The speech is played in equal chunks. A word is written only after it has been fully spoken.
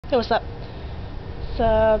Hey, what's up?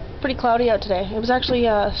 It's pretty cloudy out today. It was actually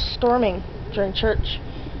storming during church.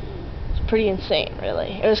 It's pretty insane,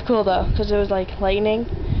 really. It was cool though, because it was like lightning,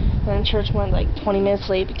 and then church went like 20 minutes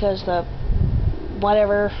late because the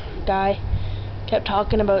whatever guy kept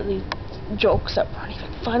talking about these jokes that weren't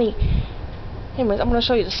even funny. Anyways, I'm gonna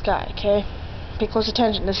show you the sky, okay? Pay close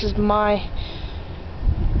attention. This is my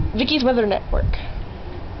Vicky's Weather Network,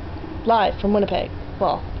 live from Winnipeg.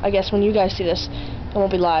 Well, I guess when you guys see this, it won't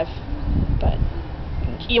be live, but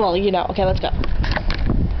well, you know. Okay, let's go.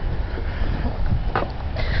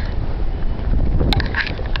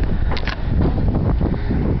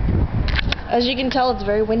 As you can tell, it's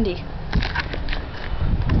very windy.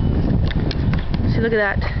 See, look at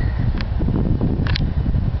that.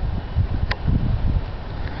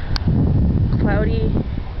 Cloudy.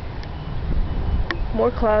 More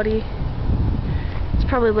cloudy. It's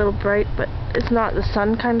probably a little bright, but it's not the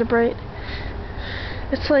sun kind of bright.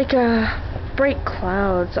 It's like bright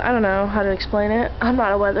clouds. I don't know how to explain it. I'm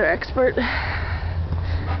not a weather expert.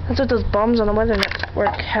 That's what those bums on the Weather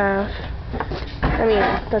Network have. I mean,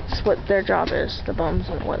 that's what their job is. The bums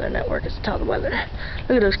on the Weather Network is to tell the weather.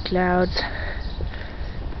 Look at those clouds.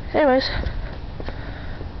 Anyways,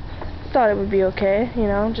 thought it would be okay, you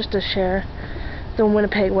know, just to share the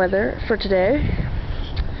Winnipeg weather for today.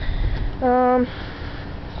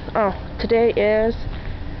 Today is,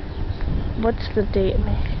 what's the date?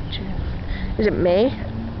 May, June. Is it May?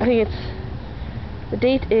 I think the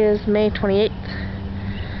date is May 28th.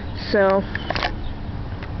 So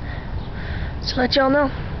let y'all know,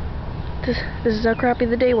 this is how crappy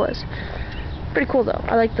the day was. Pretty cool though.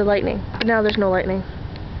 I like the lightning, but now there's no lightning.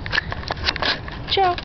 Ciao.